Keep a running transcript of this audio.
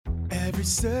Every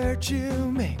search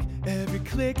you make, every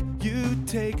click you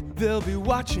take, they'll be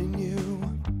watching you.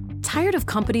 Tired of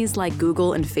companies like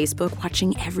Google and Facebook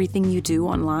watching everything you do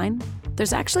online?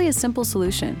 There's actually a simple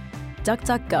solution.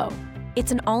 DuckDuckGo.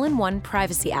 It's an all-in-one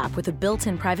privacy app with a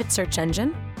built-in private search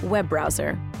engine, web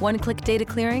browser, one-click data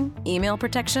clearing, email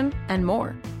protection, and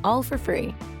more, all for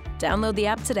free. Download the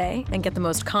app today and get the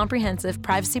most comprehensive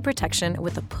privacy protection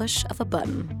with the push of a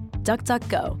button.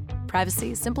 DuckDuckGo.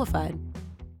 Privacy simplified.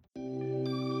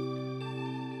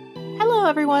 Hello,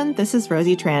 everyone. This is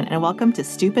Rosie Tran, and welcome to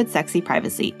Stupid Sexy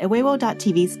Privacy, a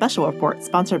Weibo.tv special report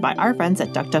sponsored by our friends at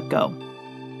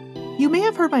DuckDuckGo. You may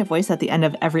have heard my voice at the end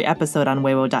of every episode on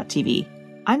Weibo.tv.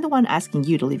 I'm the one asking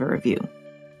you to leave a review.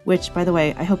 Which, by the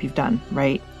way, I hope you've done,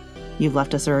 right? You've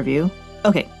left us a review?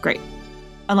 Okay, great.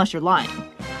 Unless you're lying.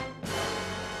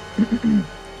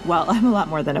 Well, I'm a lot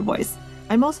more than a voice.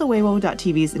 I'm also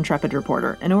Weibo.tv's intrepid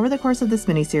reporter, and over the course of this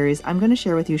miniseries, I'm going to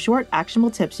share with you short, actionable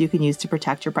tips you can use to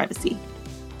protect your privacy.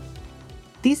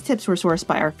 These tips were sourced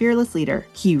by our fearless leader.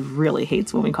 He really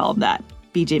hates when we call him that,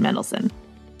 BJ Mendelsohn.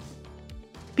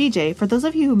 BJ, for those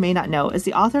of you who may not know, is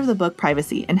the author of the book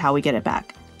Privacy and How We Get It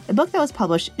Back, a book that was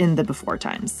published in the before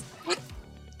times.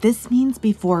 This means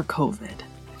before COVID.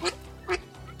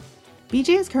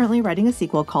 BJ is currently writing a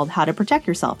sequel called How to Protect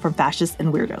Yourself from Fascists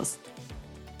and Weirdos.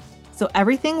 So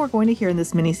everything we're going to hear in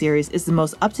this miniseries is the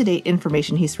most up-to-date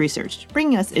information he's researched,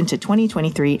 bringing us into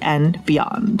 2023 and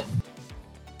beyond.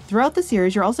 Throughout the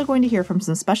series, you're also going to hear from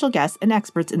some special guests and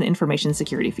experts in the information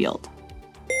security field.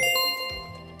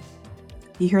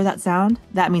 You hear that sound?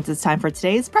 That means it's time for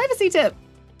today's privacy tip!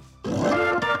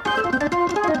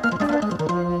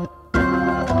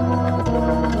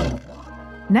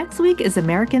 Next week is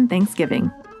American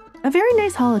Thanksgiving, a very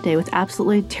nice holiday with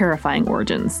absolutely terrifying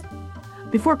origins.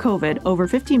 Before COVID, over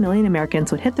 50 million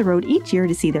Americans would hit the road each year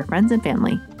to see their friends and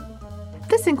family.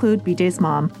 This includes BJ's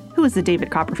mom, who is the David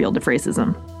Copperfield of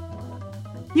racism.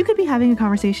 You could be having a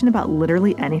conversation about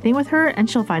literally anything with her, and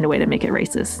she'll find a way to make it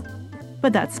racist.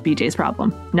 But that's BJ's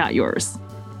problem, not yours.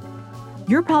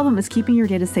 Your problem is keeping your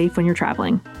data safe when you're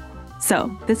traveling.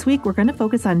 So, this week we're going to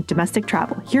focus on domestic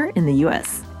travel here in the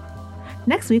US.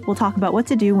 Next week, we'll talk about what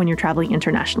to do when you're traveling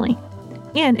internationally.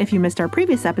 And if you missed our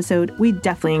previous episode, we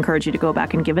definitely encourage you to go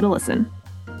back and give it a listen.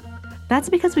 That's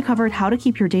because we covered how to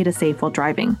keep your data safe while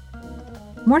driving.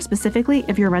 More specifically,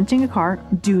 if you're renting a car,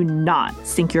 do not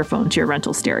sync your phone to your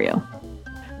rental stereo.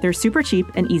 They're super cheap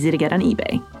and easy to get on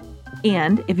eBay.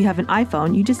 And if you have an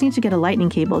iPhone, you just need to get a lightning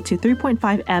cable to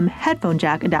 3.5mm headphone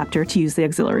jack adapter to use the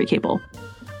auxiliary cable.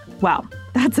 Wow,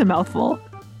 that's a mouthful.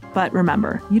 But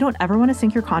remember, you don't ever want to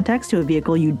sync your contacts to a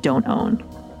vehicle you don't own.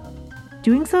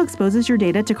 Doing so exposes your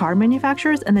data to car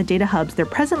manufacturers and the data hubs they're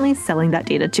presently selling that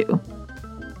data to.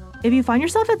 If you find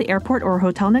yourself at the airport or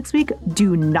hotel next week,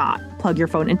 do not plug your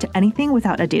phone into anything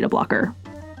without a data blocker.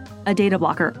 A data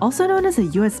blocker, also known as a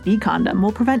USB condom,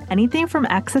 will prevent anything from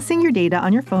accessing your data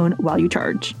on your phone while you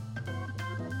charge.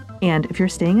 And if you're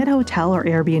staying at a hotel or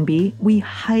Airbnb, we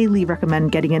highly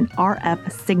recommend getting an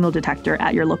RF signal detector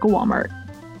at your local Walmart.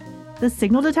 The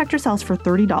signal detector sells for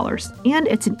 $30, and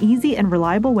it's an easy and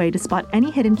reliable way to spot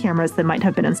any hidden cameras that might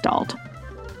have been installed.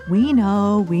 We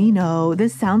know,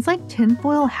 this sounds like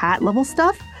tinfoil hat level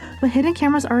stuff, but hidden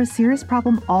cameras are a serious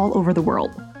problem all over the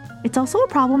world. It's also a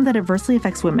problem that adversely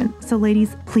affects women, so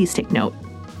ladies, please take note.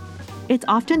 It's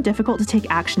often difficult to take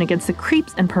action against the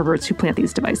creeps and perverts who plant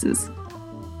these devices.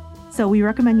 So we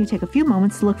recommend you take a few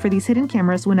moments to look for these hidden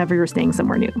cameras whenever you're staying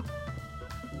somewhere new.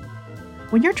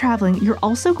 When you're traveling, you're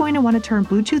also going to want to turn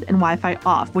Bluetooth and Wi-Fi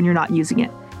off when you're not using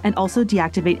it, and also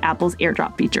deactivate Apple's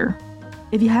AirDrop feature.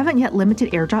 If you haven't yet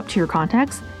limited AirDrop to your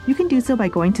contacts, you can do so by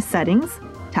going to Settings,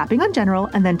 tapping on General,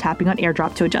 and then tapping on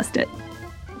AirDrop to adjust it.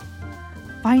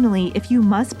 Finally, if you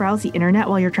must browse the internet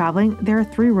while you're traveling, there are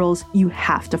 3 rules you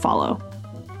have to follow.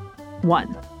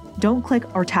 1. Don't click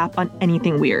or tap on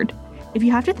anything weird. If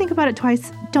you have to think about it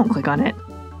twice, don't click on it.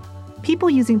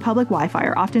 People using public Wi-Fi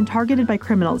are often targeted by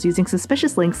criminals using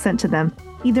suspicious links sent to them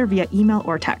either via email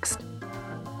or text.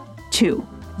 2.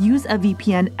 Use a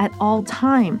VPN at all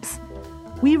times.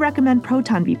 We recommend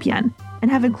Proton VPN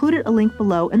and have included a link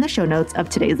below in the show notes of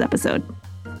today's episode.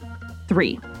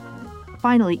 3.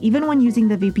 Finally, even when using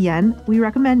the VPN, we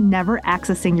recommend never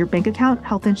accessing your bank account,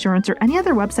 health insurance, or any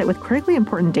other website with critically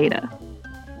important data.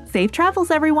 Safe travels,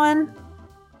 everyone!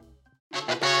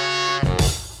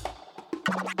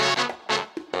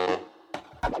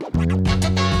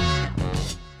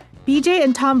 BJ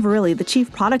and Tom Verrilli, the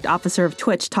Chief Product Officer of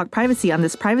Twitch, talk privacy on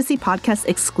this Privacy Podcast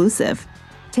exclusive.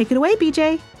 Take it away,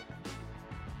 BJ.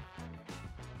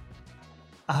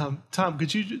 Tom,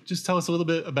 could you just tell us a little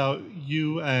bit about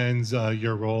you and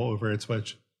your role over at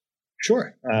Twitch?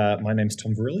 Sure. My name's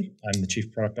Tom Verrilli. I'm the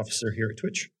Chief Product Officer here at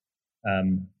Twitch.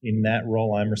 In that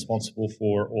role, I'm responsible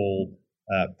for all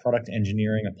product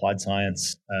engineering, applied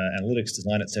science, analytics,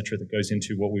 design, etc., that goes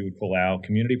into what we would call our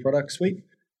community product suite.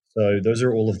 So those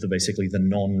are all of basically the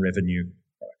non-revenue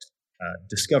products.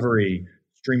 Discovery,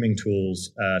 streaming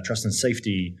tools, trust and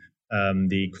safety,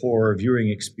 the core viewing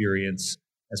experience,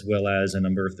 as well as a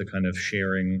number of the kind of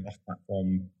sharing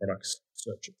off-platform products,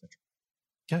 search, etc.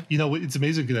 Yeah, it's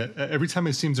amazing that every time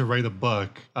I seem to write a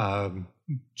book,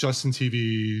 Justin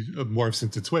TV morphs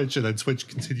into Twitch, and then Twitch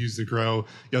continues to grow.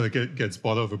 It gets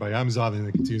bought over by Amazon, and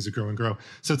it continues to grow and grow.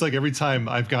 So it's like every time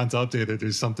I've gone to update it,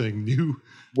 there's something new.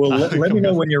 Well, let me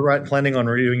know when you're planning on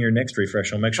doing your next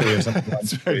refresh. I'll make sure you have something.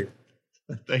 That's right.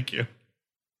 Thank you.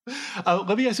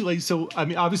 Let me ask you,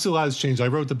 obviously a lot has changed. I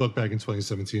wrote the book back in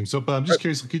 2017. But I'm just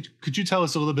curious, could you tell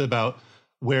us a little bit about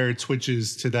where Twitch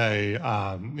is today,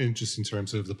 in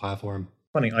terms of the platform?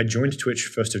 Funny, I joined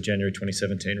Twitch 1st of January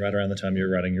 2017, right around the time you were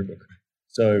writing your book.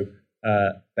 So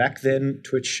back then,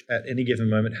 Twitch at any given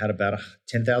moment had about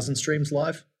 10,000 streams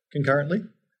live concurrently,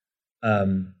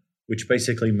 which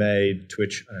basically made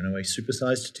Twitch, a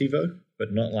supersized TiVo,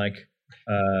 but not like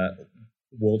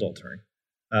world-altering.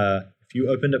 If you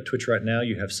opened up Twitch right now,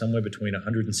 you have somewhere between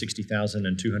 160,000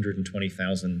 and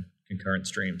 220,000 concurrent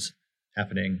streams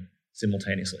happening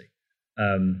simultaneously.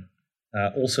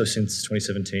 Also, since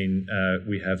 2017,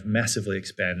 we have massively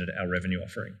expanded our revenue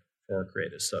offering for our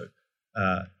creators. So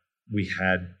we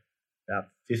had about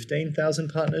 15,000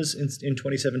 partners in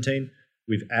 2017.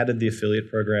 We've added the affiliate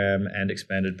program and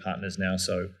expanded partners now.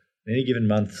 So in any given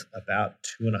month, about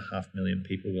 2.5 million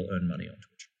people will earn money on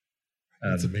Twitch.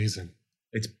 That's amazing.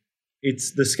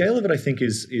 It's the scale of it, I think,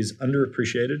 is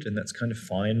underappreciated, and that's kind of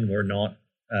fine. We're not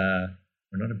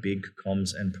a big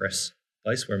comms and press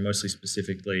place. We're mostly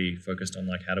specifically focused on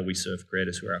how do we serve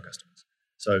creators who are our customers.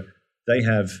 So they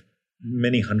have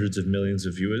many hundreds of millions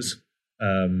of viewers,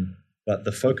 but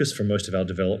the focus for most of our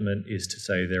development is to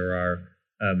say there are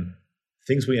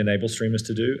things we enable streamers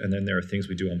to do, and then there are things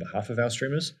we do on behalf of our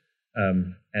streamers.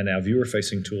 And our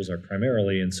viewer-facing tools are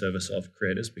primarily in service of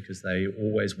creators because they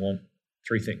always want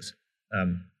three things: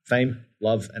 fame,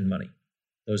 love, and money.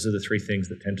 Those are the three things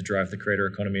that tend to drive the creator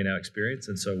economy in our experience,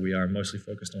 and so we are mostly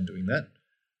focused on doing that.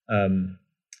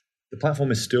 The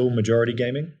platform is still majority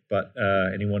gaming, but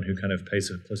anyone who kind of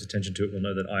pays close attention to it will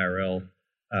know that IRL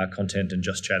content and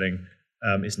just chatting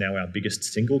is now our biggest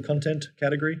single content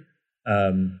category.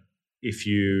 If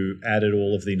you added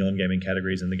all of the non-gaming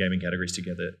categories and the gaming categories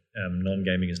together,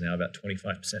 non-gaming is now about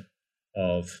 25%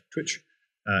 of Twitch,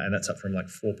 and that's up from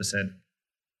 4%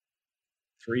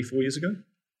 3-4 years ago.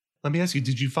 Let me ask you,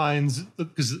 did you find,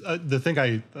 because the thing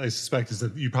I suspect is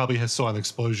that you probably saw an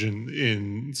explosion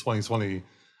in 2020.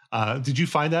 Did you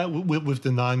find that with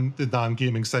the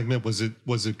non-gaming segment? Was it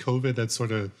COVID that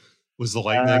sort of was the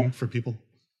lightning for people?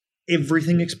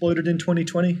 Everything exploded in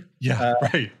 2020. Yeah,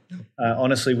 right.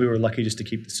 Honestly, we were lucky just to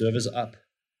keep the servers up.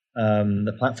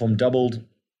 The platform doubled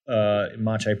in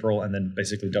March, April, and then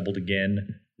basically doubled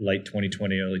again late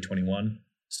 2020, early 21.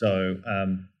 So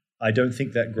I don't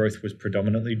think that growth was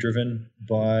predominantly driven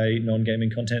by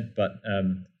non-gaming content, but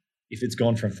if it's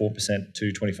gone from 4%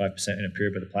 to 25% in a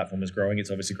period where the platform is growing, it's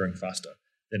obviously growing faster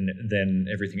than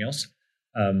everything else.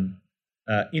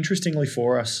 Interestingly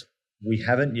for us, we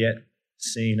haven't yet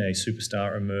seen a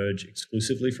superstar emerge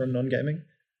exclusively from non-gaming.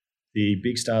 The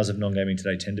big stars of non-gaming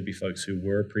today tend to be folks who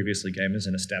were previously gamers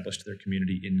and established their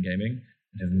community in gaming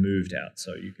and have moved out.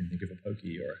 So you can think of a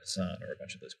Pokey or a Hassan or a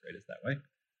bunch of those creators that way.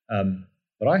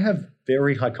 But I have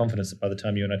very high confidence that by the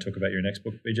time you and I talk about your next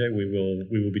book, BJ, we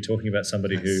will be talking about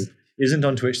somebody who isn't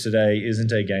on Twitch today,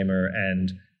 isn't a gamer,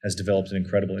 and has developed an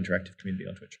incredible interactive community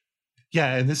on Twitch.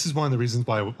 Yeah, and this is one of the reasons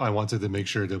why I wanted to make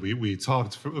sure that we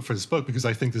talked for this book, because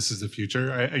I think this is the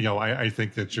future. I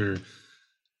think that you're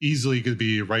easily going to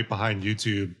be right behind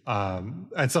YouTube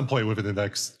at some point within the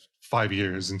next 5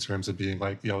 years in terms of being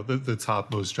the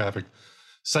top most trafficked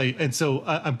site. And so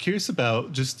I'm curious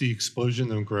about just the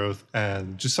explosion of growth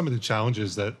and just some of the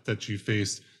challenges that you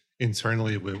faced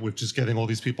internally with just getting all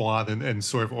these people on and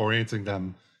sort of orienting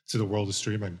them to the world of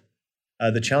streaming.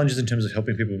 The challenges in terms of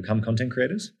helping people become content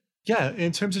creators? Yeah,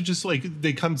 in terms of just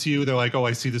they come to you, they're like, oh,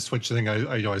 I see this Twitch thing.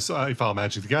 I follow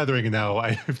Magic the Gathering, and now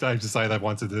I've decided I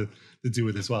wanted to do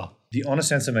it as well. The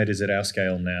honest answer, mate, is at our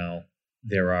scale now,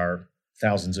 there are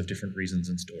thousands of different reasons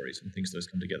and stories and things those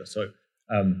come together. So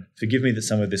forgive me that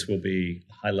some of this will be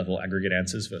high-level aggregate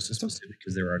answers versus specific,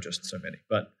 because there are just so many.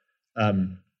 But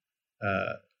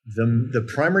the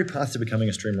primary path to becoming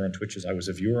a streamer on Twitch is I was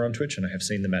a viewer on Twitch, and I have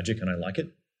seen the magic, and I like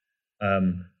it.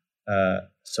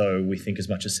 So we think as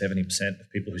much as 70% of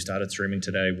people who started streaming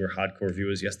today were hardcore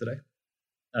viewers yesterday.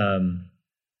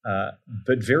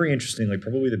 But very interestingly,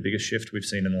 probably the biggest shift we've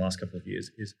seen in the last couple of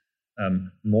years is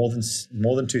more than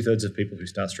 2/3 of people who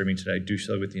start streaming today do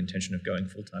so with the intention of going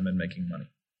full-time and making money.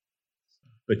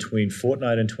 Between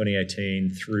Fortnite in 2018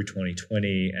 through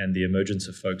 2020 and the emergence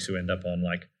of folks who end up on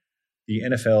like the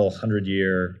NFL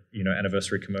 100-year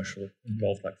anniversary commercial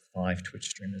involved like 5 Twitch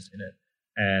streamers in it,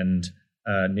 and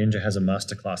Ninja has a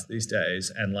masterclass these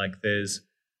days, and like there's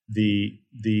the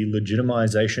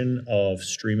legitimization of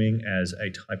streaming as a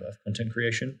type of content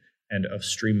creation and of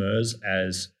streamers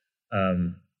as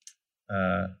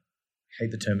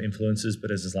hate the term influencers, but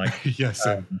as like yes,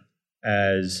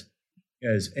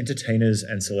 as entertainers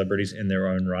and celebrities in their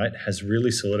own right has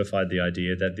really solidified the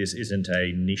idea that this isn't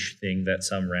a niche thing that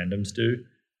some randoms do.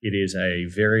 It is a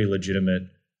very legitimate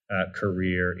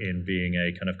career in being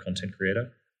a kind of content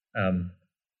creator.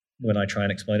 When I try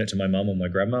and explain it to my mum or my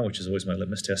grandma, which is always my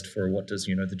litmus test for what does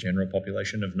the general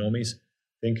population of normies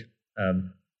think,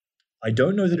 I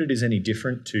don't know that it is any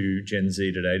different to Gen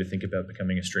Z today to think about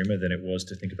becoming a streamer than it was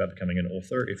to think about becoming an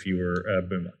author if you were a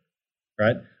boomer,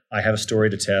 right? I have a story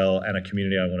to tell and a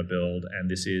community I want to build, and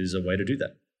this is a way to do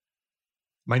that.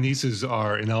 My nieces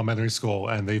are in elementary school,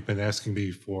 and they've been asking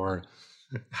me for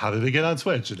how do they get on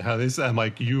Twitch and how they. I'm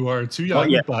like, you are too young.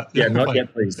 Not yet. But not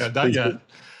yet, please. Not please yet.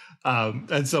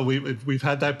 And so we've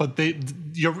had that, but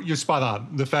you're spot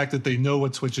on. The fact that they know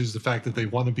what Twitch is, the fact that they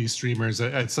want to be streamers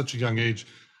at such a young age,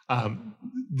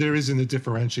 there isn't a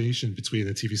differentiation between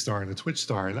a TV star and a Twitch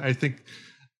star, and I think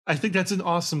that's an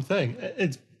awesome thing.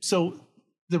 So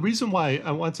the reason why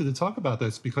I wanted to talk about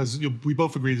this, because we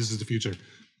both agree this is the future,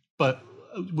 but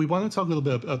we want to talk a little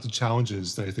bit about the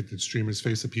challenges that I think that streamers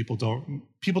face that people don't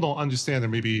understand or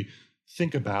maybe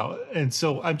think about. And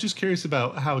so I'm just curious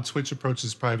about how Twitch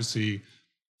approaches privacy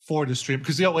for the stream,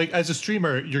 because like as a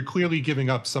streamer, you're clearly giving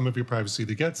up some of your privacy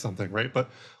to get something, right? But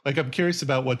like I'm curious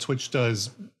about what Twitch does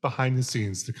behind the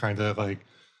scenes to kind of like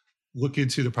look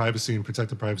into the privacy and protect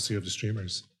the privacy of the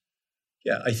streamers.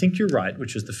 Yeah, I think you're right,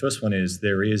 which is the first one is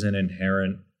there is an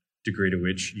inherent degree to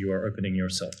which you are opening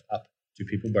yourself up to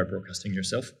people by broadcasting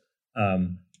yourself.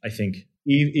 I think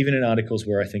even in articles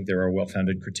where I think there are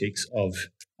well-founded critiques of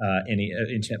any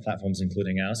internet platforms,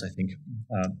 including ours, I think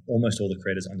almost all the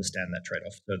creators understand that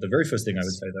trade-off. So the very first thing I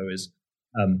would say, though, is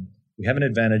we have an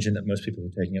advantage in that most people who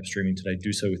are taking up streaming today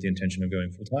do so with the intention of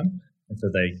going full-time. And so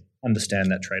they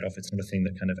understand that trade-off. It's not a thing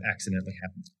that kind of accidentally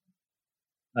happens.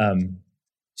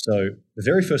 So the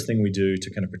very first thing we do to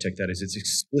kind of protect that is it's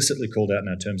explicitly called out in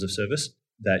our terms of service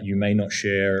that you may not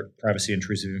share privacy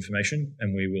intrusive information,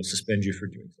 and we will suspend you for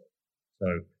doing so.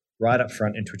 So right up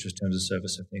front in Twitch's terms of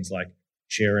service are things like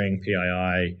sharing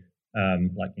PII,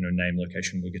 name,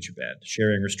 location will get you banned.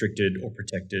 Sharing restricted or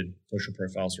protected social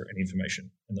profiles or any information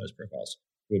in those profiles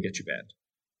will get you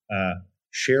banned.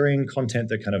 Sharing content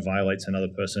that kind of violates another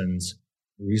person's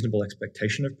reasonable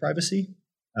expectation of privacy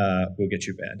will get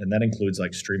you banned. And that includes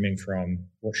like streaming from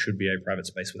what should be a private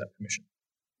space without permission.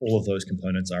 All of those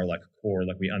components are like core,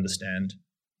 like we understand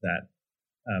that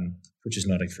Twitch is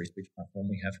not a free speech platform.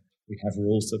 We have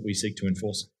rules that we seek to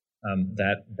enforce.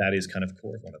 That is kind of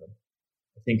core of one of them.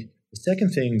 I think the second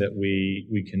thing that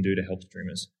we can do to help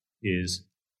streamers is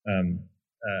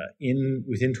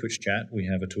within Twitch chat, we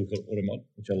have a tool called AutoMod,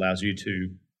 which allows you to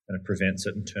kind of prevent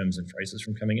certain terms and phrases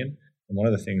from coming in. And one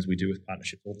of the things we do with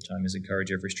partnerships all the time is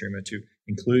encourage every streamer to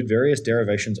include various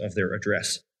derivations of their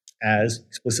address as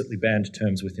explicitly banned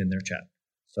terms within their chat,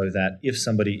 so that if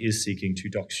somebody is seeking to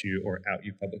dox you or out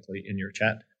you publicly in your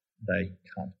chat, they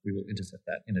can't. We will intercept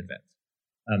that in advance.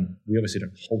 We obviously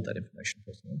don't hold that information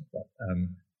personally, but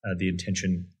the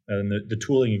intention and the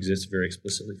tooling exists very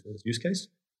explicitly for this use case.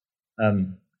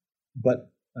 But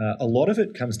a lot of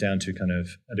it comes down to kind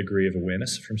of a degree of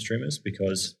awareness from streamers,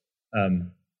 because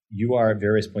you are at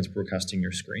various points broadcasting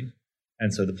your screen.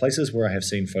 And so the places where I have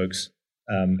seen folks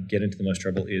get into the most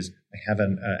trouble is I have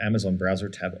an Amazon browser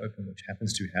tab open, which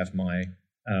happens to have my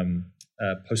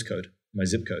postcode, my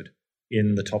zip code,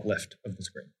 in the top left of the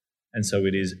screen. And so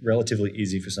it is relatively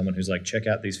easy for someone who's like, check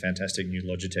out these fantastic new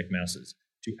Logitech mouses,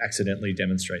 to accidentally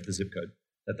demonstrate the zip code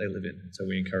that they live in. And so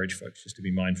we encourage folks just to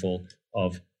be mindful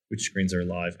of which screens are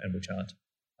live and which aren't.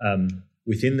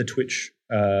 Within the Twitch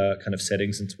kind of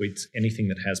settings and tweets, anything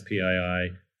that has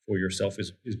PII for yourself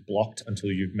is blocked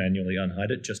until you manually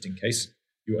unhide it, just in case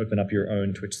you open up your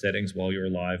own Twitch settings while you're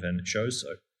live and it shows.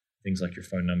 So things like your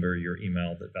phone number, your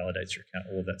email that validates your account,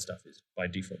 all of that stuff is by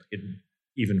default hidden,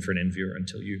 even for an end viewer,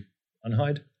 until you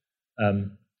unhide.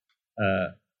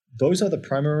 Those are the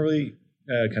primarily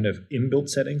kind of inbuilt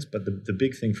settings, but the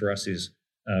big thing for us is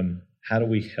how do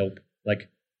we help? Like,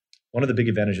 one of the big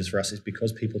advantages for us is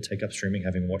because people take up streaming,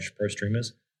 having watched pro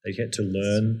streamers, they get to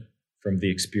learn from the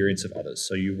experience of others.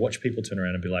 So you watch people turn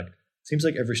around and be like, seems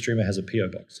like every streamer has a PO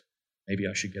box. Maybe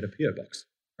I should get a PO box,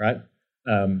 right?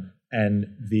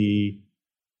 And the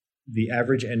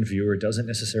average end viewer doesn't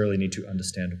necessarily need to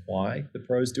understand why the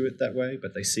pros do it that way,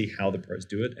 but they see how the pros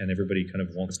do it, and everybody kind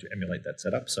of wants to emulate that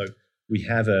setup. So we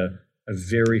have a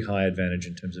very high advantage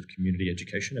in terms of community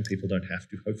education, and people don't have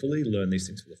to, hopefully, learn these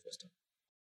things for the first time.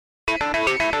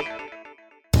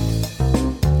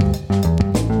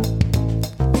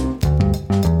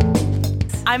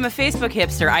 I'm a Facebook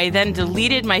hipster. I then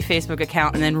deleted my Facebook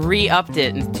account and then re-upped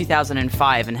it in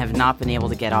 2005 and have not been able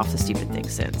to get off the stupid thing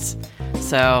since.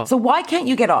 So why can't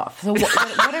you get off? So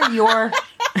what are your...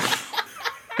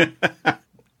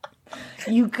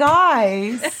 You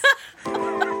guys...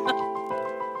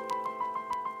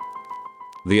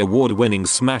 The award-winning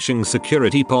Smashing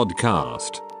Security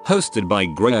podcast, hosted by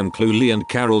Graham Cluley and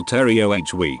Carol Theriault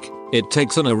each week. It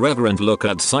takes an irreverent look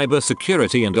at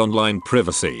cybersecurity and online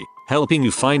privacy, helping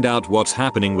you find out what's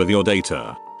happening with your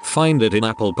data. Find it in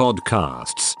Apple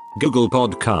Podcasts, Google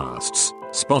Podcasts,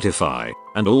 Spotify,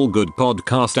 and all good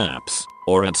podcast apps,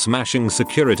 or at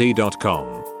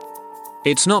smashingsecurity.com.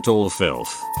 It's not all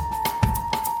filth.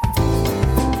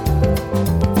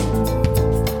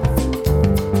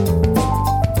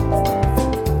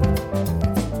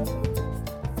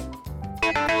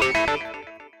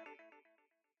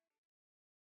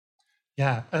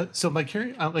 Yeah. So I'm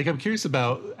curious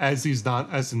about as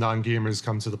the non-gamers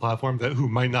come to the platform who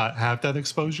might not have that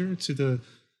exposure to the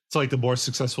more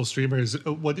successful streamers.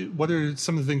 What are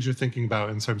some of the things you're thinking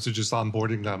about in terms of just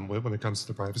onboarding them when it comes to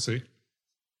the privacy?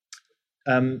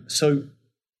 So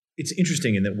it's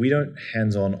interesting in that we don't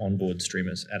hands-on onboard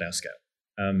streamers at our scale.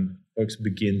 Folks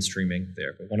begin streaming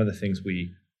there, but one of the things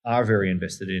we are very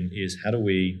invested in is how do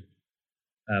we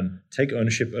take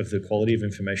ownership of the quality of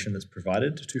information that's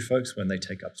provided to folks when they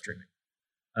take up streaming.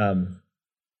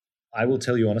 I will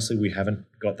tell you honestly, we haven't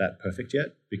got that perfect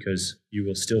yet, because you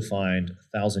will still find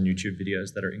 1,000 YouTube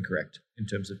videos that are incorrect in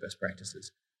terms of best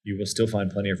practices. You will still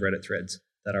find plenty of Reddit threads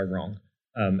that are wrong.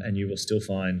 And you will still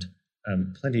find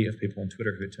plenty of people on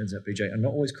Twitter who, it turns out, BJ, are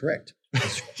not always correct,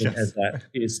 as that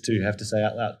is to have to say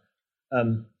out loud.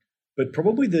 But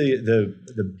probably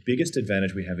the biggest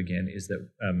advantage we have, again, is that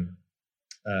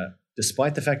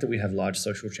despite the fact that we have large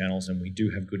social channels and we do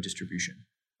have good distribution,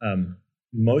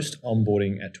 most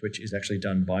onboarding at Twitch is actually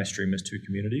done by streamers to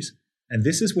communities. And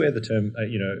this is where the term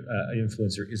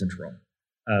influencer isn't wrong.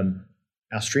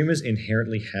 Our streamers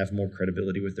inherently have more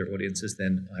credibility with their audiences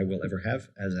than I will ever have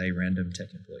as a random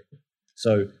tech employee.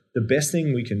 So the best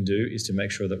thing we can do is to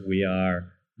make sure that we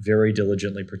are very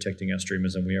diligently protecting our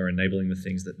streamers, and we are enabling the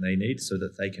things that they need so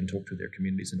that they can talk to their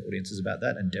communities and audiences about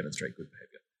that and demonstrate good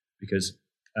behavior. Because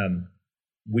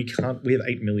we have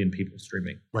 8 million people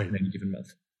streaming in any given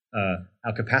month.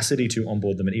 Our capacity to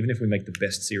onboard them, and even if we make the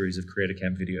best series of Creator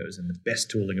Camp videos and the best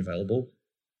tooling available,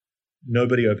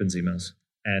 nobody opens emails,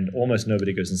 and almost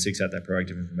nobody goes and seeks out that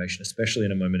proactive information, especially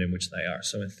in a moment in which they are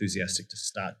so enthusiastic to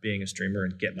start being a streamer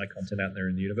and get my content out there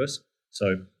in the universe.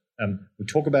 So we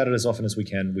talk about it as often as we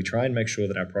can. We try and make sure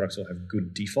that our products all have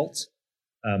good defaults.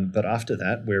 But after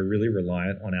that, we're really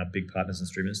reliant on our big partners and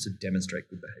streamers to demonstrate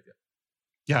good behavior.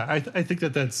 Yeah, I think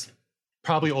that's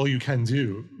probably all you can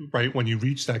do, right? When you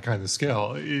reach that kind of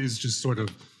scale, is just sort of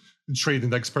train the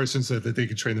next person so that they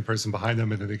can train the person behind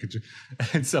them, and then they could.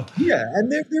 And so yeah,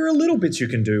 and there are little bits you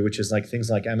can do, which is like things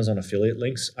like Amazon affiliate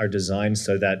links are designed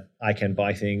so that I can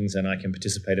buy things and I can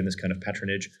participate in this kind of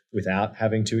patronage without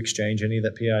having to exchange any of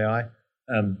that PII.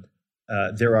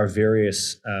 There are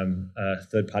various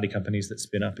third-party companies that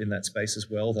spin up in that space as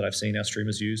well that I've seen our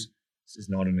streamers use. This is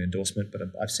not an endorsement, but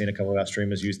I've seen a couple of our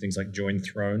streamers use things like Join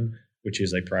Throne, which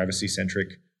is a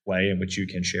privacy-centric way in which you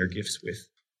can share gifts with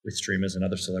streamers and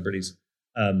other celebrities.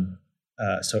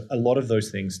 So a lot of those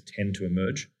things tend to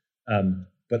emerge.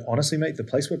 But honestly, mate, the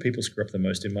place where people screw up the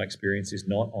most, in my experience, is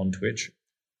not on Twitch.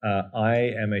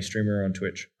 I am a streamer on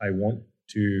Twitch. I want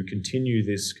to continue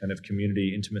this kind of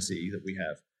community intimacy that we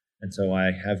have. And so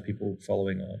I have people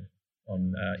following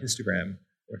on Instagram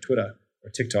or Twitter or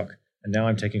TikTok. And now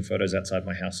I'm taking photos outside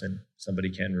my house and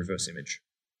somebody can reverse image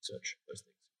search those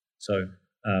things. So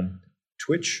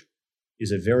Twitch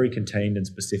is a very contained and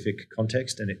specific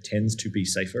context, and it tends to be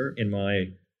safer in my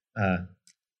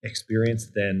experience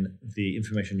than the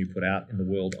information you put out in the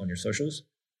world on your socials.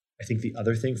 I think the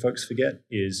other thing folks forget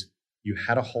is you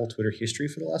had a whole Twitter history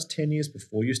for the last 10 years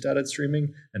before you started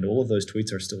streaming, and all of those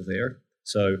tweets are still there.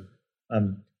 So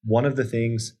one of the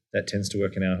things that tends to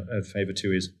work in our favor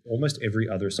too is almost every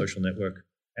other social network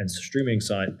and streaming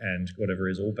site and whatever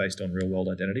is all based on real world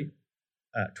identity.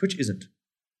 Twitch isn't.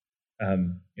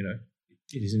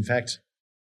 It is in fact,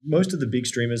 most of the big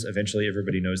streamers, eventually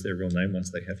everybody knows their real name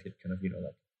once they have hit kind of,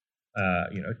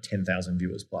 10,000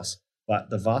 viewers plus. But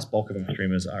the vast bulk of our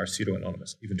streamers are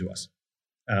pseudo-anonymous, even to us.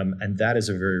 And that is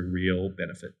a very real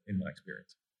benefit in my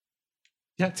experience.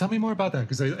 Yeah, tell me more about that,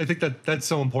 because I think that's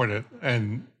so important.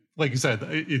 And like you said,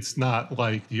 it's not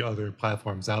like the other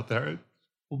platforms out there.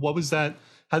 What was that?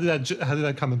 How did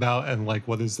that come about? And like,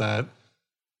 what is that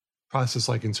process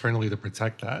like internally to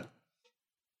protect that?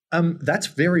 That's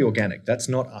very organic. That's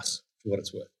not us, for what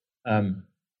it's worth.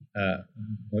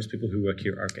 Most people who work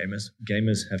here are gamers.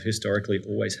 Gamers have historically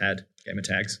always had gamer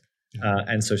tags. Yeah.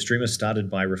 And so streamers started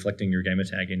by reflecting your gamer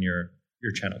tag in your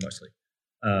channel mostly.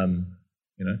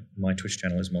 My Twitch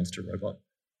channel is Monster Robot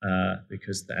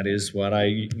because that is what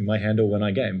my handle when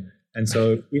I game. And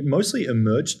so it mostly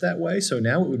emerged that way. So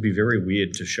now it would be very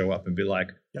weird to show up and be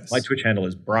like, yes, my Twitch handle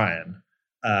is Brian.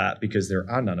 Because there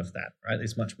are none of that, right?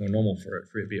 It's much more normal for it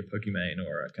to be a Pokimane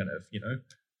or a kind of,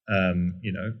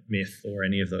 myth or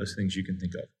any of those things you can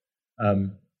think of.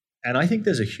 And I think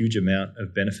there's a huge amount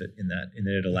of benefit in that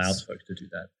it allows folks to do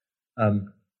that.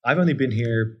 I've only been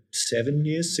here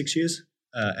 6 years.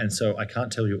 And so I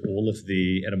can't tell you all of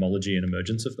the etymology and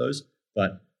emergence of those,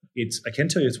 but I can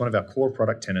tell you it's one of our core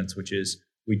product tenets, which is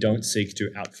we don't seek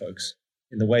to out folks.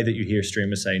 In the way that you hear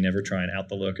streamers say, never try and out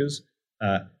the lurkers.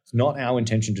 It's not our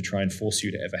intention to try and force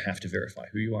you to ever have to verify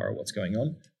who you are or what's going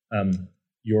on.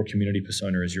 Your community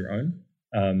persona is your own.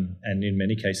 And in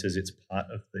many cases, it's part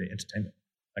of the entertainment.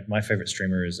 Like my favorite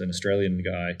streamer is an Australian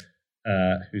guy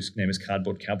whose name is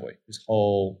Cardboard Cowboy. His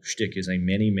whole shtick is a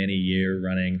many, many year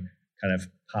running kind of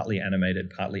partly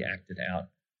animated, partly acted out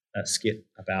skit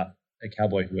about a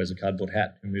cowboy who wears a cardboard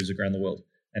hat who moves around the world.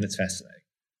 And it's fascinating.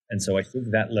 And so I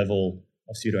think that level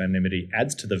of pseudo-anonymity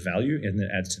adds to the value and it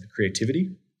adds to the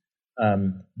creativity,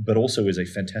 but also is a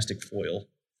fantastic foil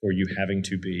for you having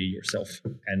to be yourself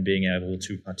and being able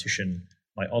to partition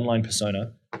my online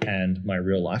persona and my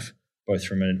real life, both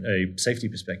from a safety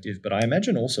perspective, but I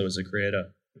imagine also as a creator,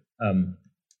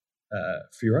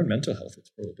 for your own mental health,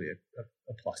 it's probably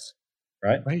a plus,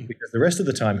 right? Because the rest of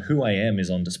the time, who I am is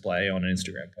on display on an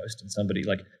Instagram post, and somebody,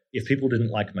 like, if people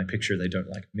didn't like my picture, they don't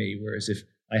like me, whereas if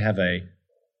I have a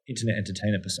internet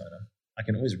entertainer persona, I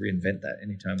can always reinvent that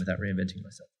anytime without reinventing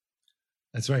myself.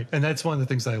 That's right. And that's one of the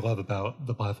things that I love about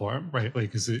the platform, right?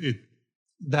 Like, because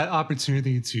that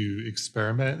opportunity to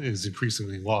experiment is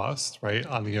increasingly lost, right,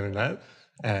 on the internet.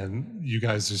 And you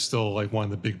guys are still like one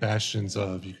of the big bastions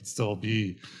of you could still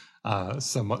be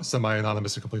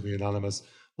semi-anonymous or completely anonymous.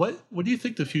 What do you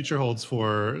think the future holds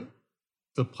for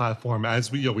the platform?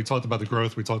 As we talked about the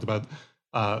growth, we talked about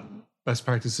best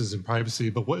practices in privacy,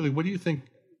 but what do you think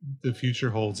the future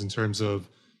holds in terms of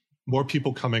more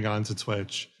people coming onto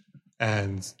Twitch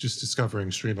and just discovering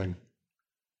streaming?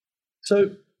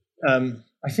 So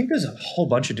I think there's a whole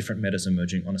bunch of different metas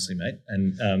emerging, honestly, mate.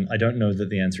 And I don't know that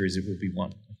the answer is it will be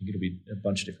one. I think it'll be a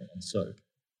bunch of different ones. So,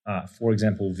 for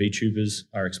example, VTubers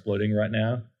are exploding right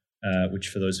now, which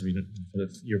for those of you,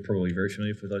 you're probably very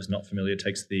familiar. For those not familiar,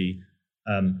 takes the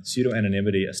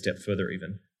pseudo-anonymity a step further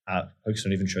even. Folks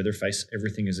don't even show their face.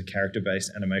 Everything is a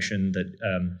character-based animation that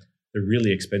the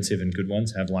really expensive and good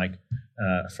ones have like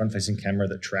a front-facing camera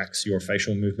that tracks your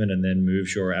facial movement and then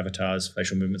moves your avatar's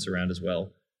facial movements around as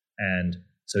well. And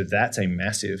so that's a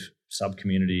massive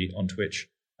sub-community on Twitch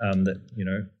that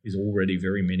is already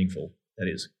very meaningful. That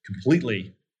is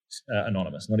completely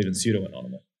anonymous, not even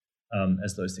pseudo-anonymous,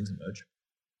 as those things emerge.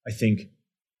 I think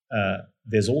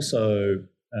there's also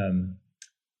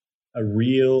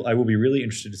I will be really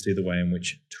interested to see the way in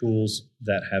which tools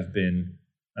that have been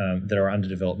that are under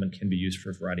development can be used for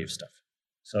a variety of stuff.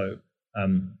 So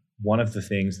one of the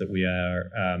things that we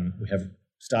have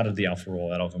started the alpha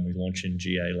rollout of, and we launch in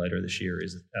GA later this year,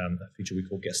 is a feature we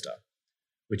call Guest Star,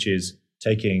 which is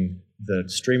taking the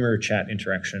streamer chat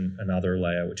interaction another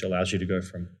layer, which allows you to go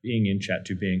from being in chat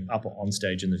to being up on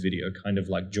stage in the video, kind of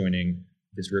like joining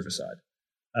this Riverside.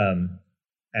 And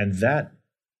that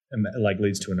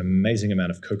leads to an amazing amount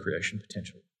of co-creation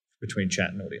potential between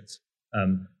chat and audience.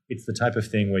 It's the type of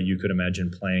thing where you could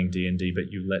imagine playing D&D,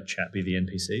 but you let chat be the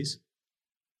NPCs.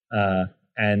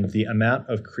 And the amount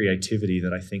of creativity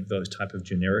that I think those type of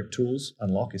generic tools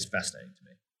unlock is fascinating to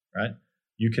me, right?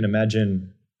 You can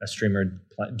imagine a streamer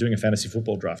doing a fantasy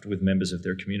football draft with members of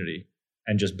their community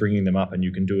and just bringing them up, and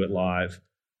you can do it live.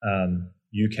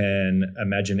 You can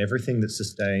imagine everything that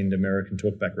sustained American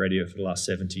talkback radio for the last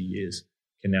 70 years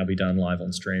can now be done live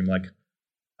on stream. Like,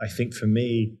 I think for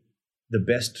me, the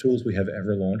best tools we have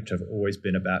ever launched have always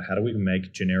been about how do we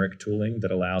make generic tooling that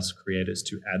allows creators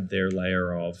to add their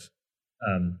layer of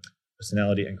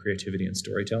personality and creativity and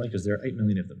storytelling, because there are 8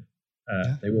 million of them.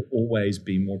 They will always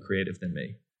be more creative than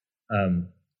me.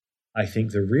 I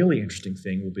think the really interesting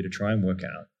thing will be to try and work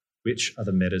out which are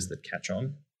the metas that catch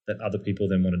on, that other people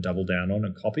then want to double down on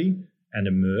and copy and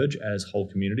emerge as whole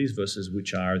communities, versus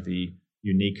which are the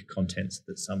unique contents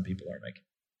that some people are making.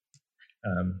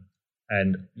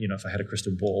 And, if I had a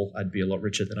crystal ball, I'd be a lot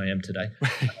richer than I am today.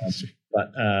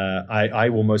 But I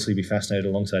will mostly be fascinated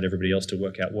alongside everybody else to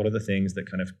work out what are the things that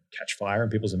kind of catch fire in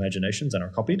people's imaginations and are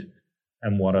copied,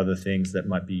 and what are the things that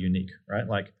might be unique, right?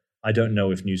 Like, I don't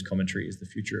know if news commentary is the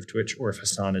future of Twitch or if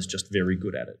Hassan is just very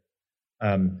good at it.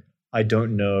 I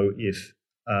don't know if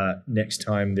next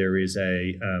time there is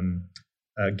a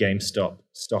GameStop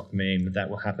stock meme that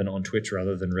will happen on Twitch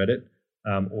rather than Reddit,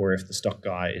 or if the stock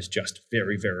guy is just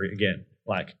very, very, again,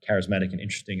 like charismatic and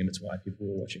interesting, and it's why people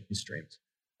are watching his streams.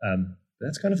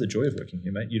 That's kind of the joy of working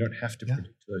here, mate. You don't have to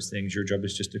predict those things. Your job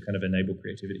is just to kind of enable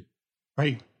creativity.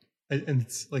 Right. And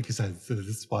it's, like you said, this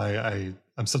is why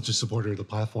I'm such a supporter of the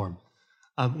platform.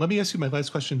 Let me ask you my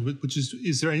last question, which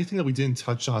is there anything that we didn't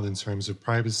touch on in terms of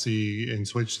privacy in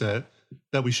Twitch that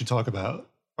we should talk about,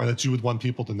 or that you would want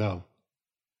people to know?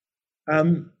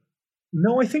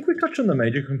 No, I think we touched on the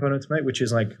major components, mate, which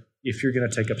is like, if you're going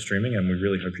to take up streaming, and we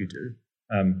really hope you do,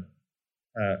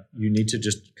 you need to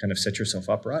just kind of set yourself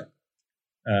up right,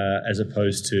 as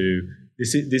opposed to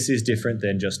this is different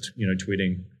than just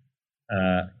tweeting,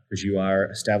 because you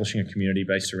are establishing a community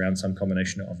based around some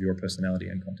combination of your personality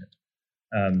and content.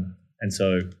 And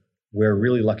so we're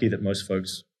really lucky that most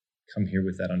folks come here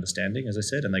with that understanding, as I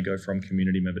said, and they go from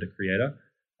community member to creator,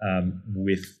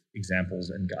 with examples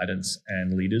and guidance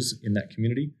and leaders in that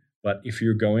community. But if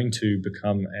you're going to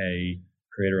become a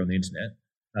creator on the internet,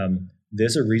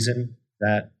 there's a reason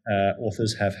that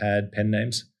authors have had pen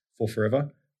names for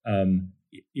forever.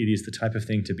 It is the type of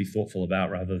thing to be thoughtful about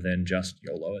rather than just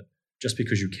YOLO it. Just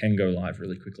because you can go live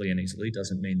really quickly and easily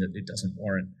doesn't mean that it doesn't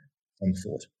warrant some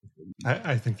thought.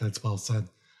 I think that's well said.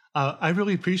 I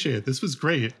really appreciate it. This was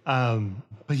great.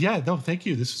 But yeah, no, thank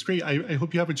you. This was great. I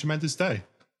hope you have a tremendous day.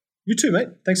 You too, mate.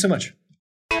 Thanks so much.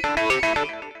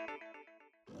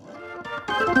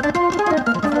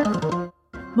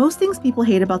 Most things people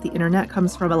hate about the internet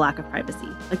comes from a lack of privacy,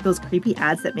 like those creepy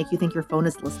ads that make you think your phone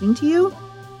is listening to you.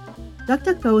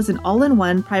 DuckDuckGo is an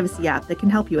all-in-one privacy app that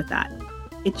can help you with that.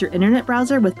 It's your internet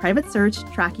browser with private search,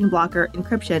 tracking blocker,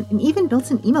 encryption, and even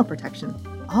built-in email protection,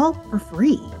 all for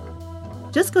free.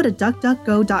 Just go to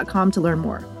duckduckgo.com to learn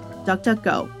more.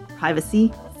 DuckDuckGo,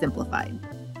 privacy simplified.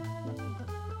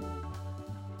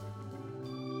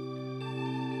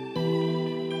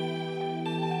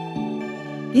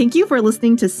 Thank you for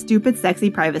listening to Stupid Sexy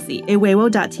Privacy, a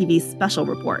Weiwo.tv special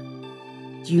report.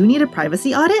 Do you need a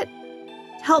privacy audit?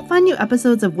 To help find new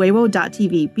episodes of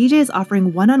Weiwo.tv, BJ is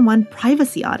offering one-on-one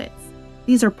privacy audits.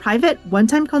 These are private,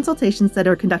 one-time consultations that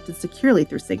are conducted securely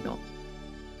through Signal.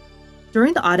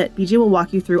 During the audit, BJ will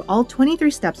walk you through all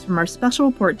 23 steps from our special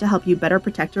report to help you better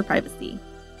protect your privacy.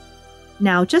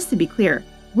 Now, just to be clear,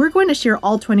 we're going to share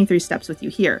all 23 steps with you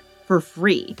here, for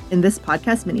free, in this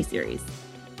podcast miniseries.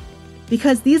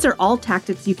 Because these are all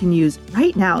tactics you can use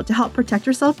right now to help protect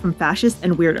yourself from fascists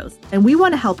and weirdos, and we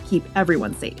want to help keep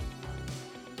everyone safe.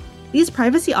 These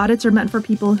privacy audits are meant for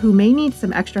people who may need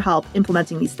some extra help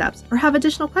implementing these steps or have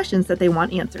additional questions that they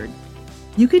want answered.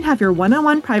 You can have your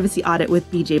one-on-one privacy audit with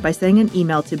BJ by sending an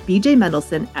email to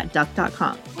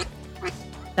bjmendelson@duck.com.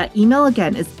 That email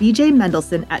again is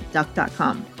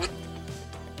bjmendelson@duck.com.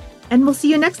 And we'll see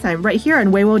you next time right here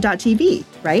on Weiwo.tv,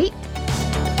 right?